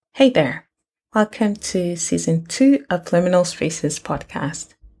Hey there. Welcome to season 2 of Liminal Spaces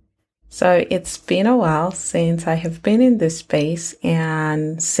podcast. So it's been a while since I have been in this space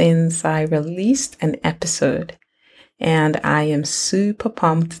and since I released an episode, and I am super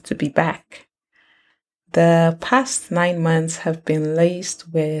pumped to be back. The past 9 months have been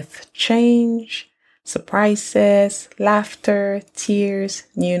laced with change, surprises, laughter, tears,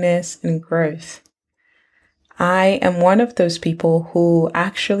 newness, and growth. I am one of those people who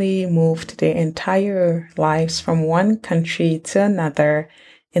actually moved their entire lives from one country to another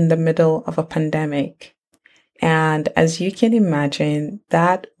in the middle of a pandemic. And as you can imagine,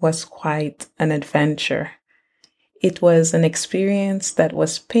 that was quite an adventure. It was an experience that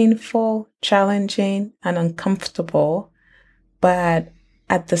was painful, challenging, and uncomfortable, but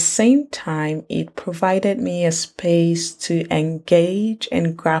at the same time, it provided me a space to engage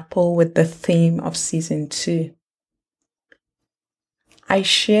and grapple with the theme of season 2. I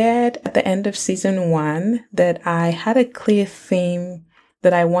shared at the end of season 1 that I had a clear theme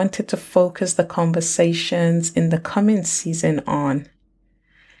that I wanted to focus the conversations in the coming season on.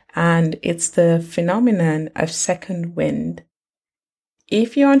 And it's the phenomenon of second wind.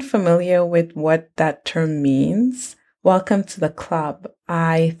 If you're unfamiliar with what that term means, welcome to the club.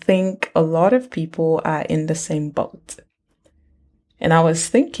 I think a lot of people are in the same boat. And I was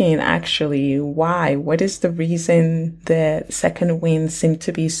thinking, actually, why? What is the reason that second wind seem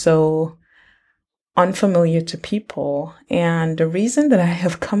to be so unfamiliar to people? And the reason that I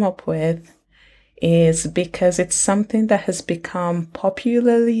have come up with is because it's something that has become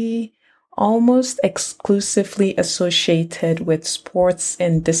popularly, almost exclusively associated with sports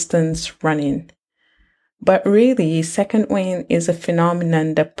and distance running. But really, second wind is a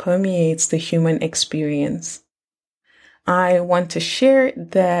phenomenon that permeates the human experience. I want to share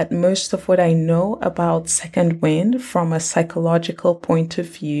that most of what I know about second wind from a psychological point of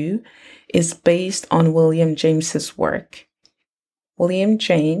view is based on William James's work. William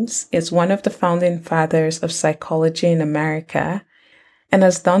James is one of the founding fathers of psychology in America and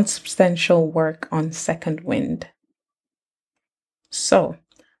has done substantial work on second wind. So,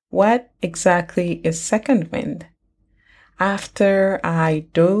 what exactly is second wind? After I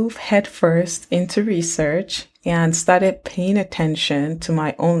dove headfirst into research and started paying attention to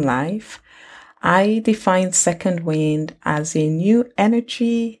my own life, I defined second wind as a new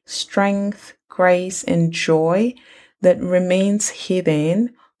energy, strength, grace, and joy that remains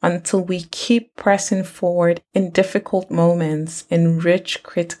hidden until we keep pressing forward in difficult moments and reach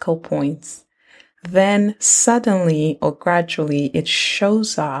critical points. Then suddenly or gradually it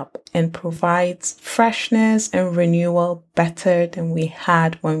shows up and provides freshness and renewal better than we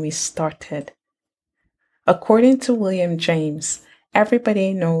had when we started. According to William James,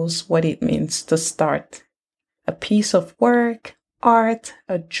 everybody knows what it means to start. A piece of work, art,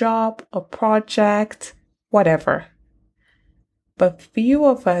 a job, a project, whatever. But few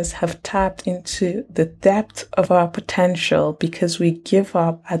of us have tapped into the depth of our potential because we give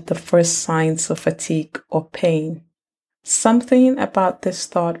up at the first signs of fatigue or pain. Something about this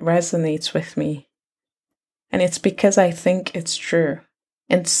thought resonates with me, and it's because I think it's true.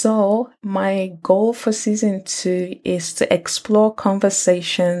 And so my goal for season 2 is to explore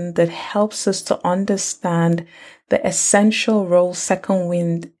conversation that helps us to understand the essential role second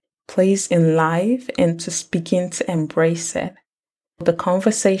wind plays in life and to begin to embrace it. The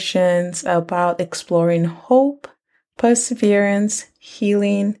conversations are about exploring hope, perseverance,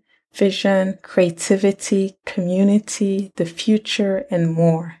 healing, vision, creativity, community, the future, and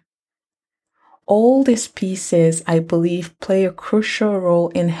more. All these pieces, I believe, play a crucial role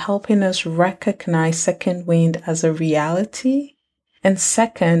in helping us recognize second wind as a reality. And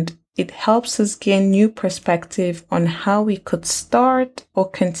second, it helps us gain new perspective on how we could start or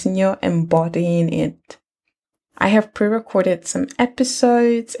continue embodying it. I have pre-recorded some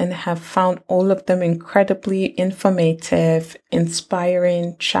episodes and have found all of them incredibly informative,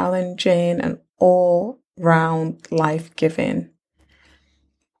 inspiring, challenging, and all-round life-giving.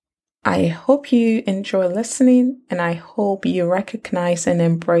 I hope you enjoy listening, and I hope you recognize and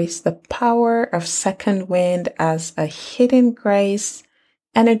embrace the power of second wind as a hidden grace,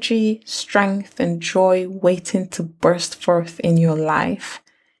 energy, strength, and joy waiting to burst forth in your life.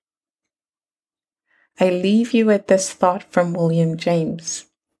 I leave you with this thought from William James.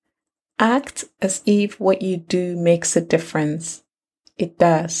 Act as if what you do makes a difference. It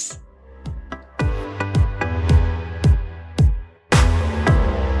does.